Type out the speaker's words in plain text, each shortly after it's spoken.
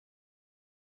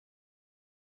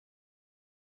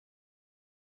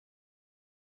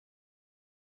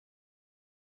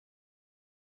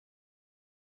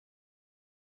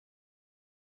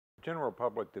General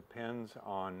public depends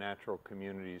on natural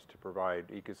communities to provide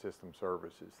ecosystem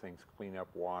services, things clean up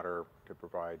water, to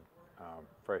provide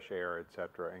fresh air,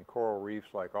 etc. And coral reefs,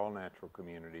 like all natural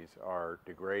communities, are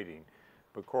degrading,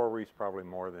 but coral reefs probably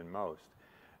more than most.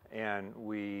 And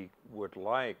we would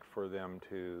like for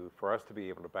us to be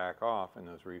able to back off and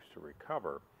those reefs to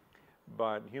recover.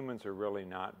 But humans are really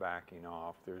not backing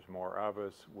off. There's more of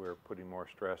us. We're putting more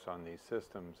stress on these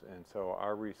systems. And so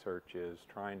our research is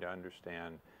trying to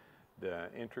understand the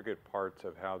intricate parts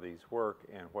of how these work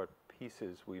and what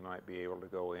pieces we might be able to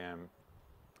go in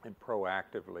and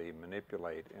proactively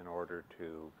manipulate in order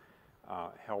to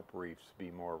help reefs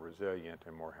be more resilient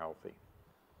and more healthy.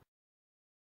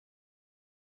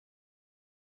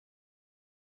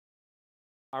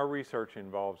 Our research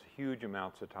involves huge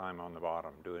amounts of time on the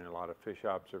bottom, doing a lot of fish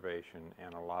observation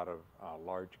and a lot of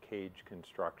large cage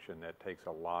construction that takes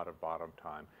a lot of bottom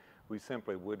time. We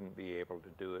simply wouldn't be able to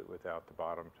do it without the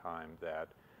bottom time that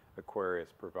Aquarius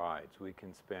provides. We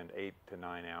can spend 8 to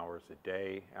 9 hours a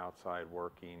day outside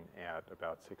working at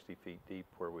about 60 feet deep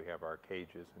where we have our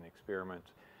cages and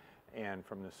experiments. And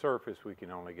from the surface, we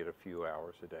can only get a few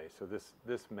hours a day. So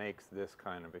this makes this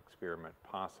kind of experiment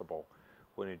possible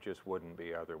when it just wouldn't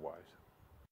be otherwise.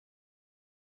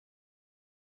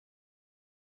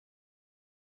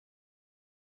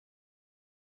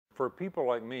 For people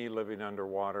like me living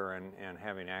underwater and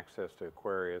having access to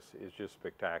Aquarius is just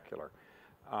spectacular.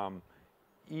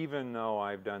 Even though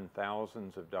I've done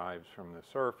thousands of dives from the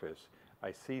surface,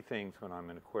 I see things when I'm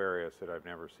in Aquarius that I've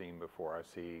never seen before. I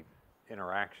see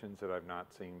interactions that I've not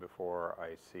seen before.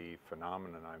 I see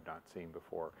phenomena I've not seen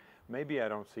before. Maybe I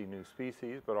don't see new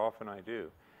species, but often I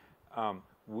do.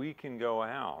 We can go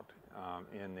out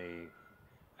in the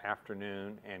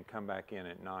afternoon and come back in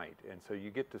at night. And so you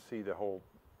get to see the whole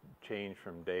change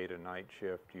from day to night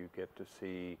shift. You get to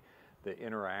see the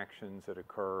interactions that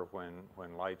occur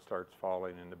when light starts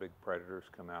falling and the big predators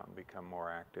come out and become more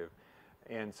active.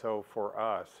 And so for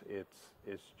us,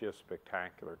 it's just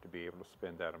spectacular to be able to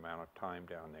spend that amount of time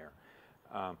down there.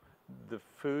 The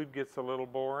food gets a little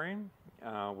boring.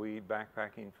 We eat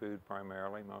backpacking food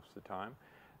primarily most of the time.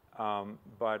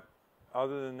 But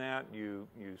other than that, you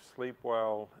sleep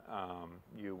well,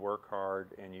 you work hard,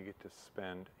 and you get to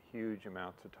spend huge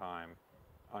amounts of time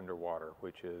underwater,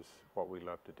 which is what we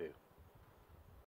love to do.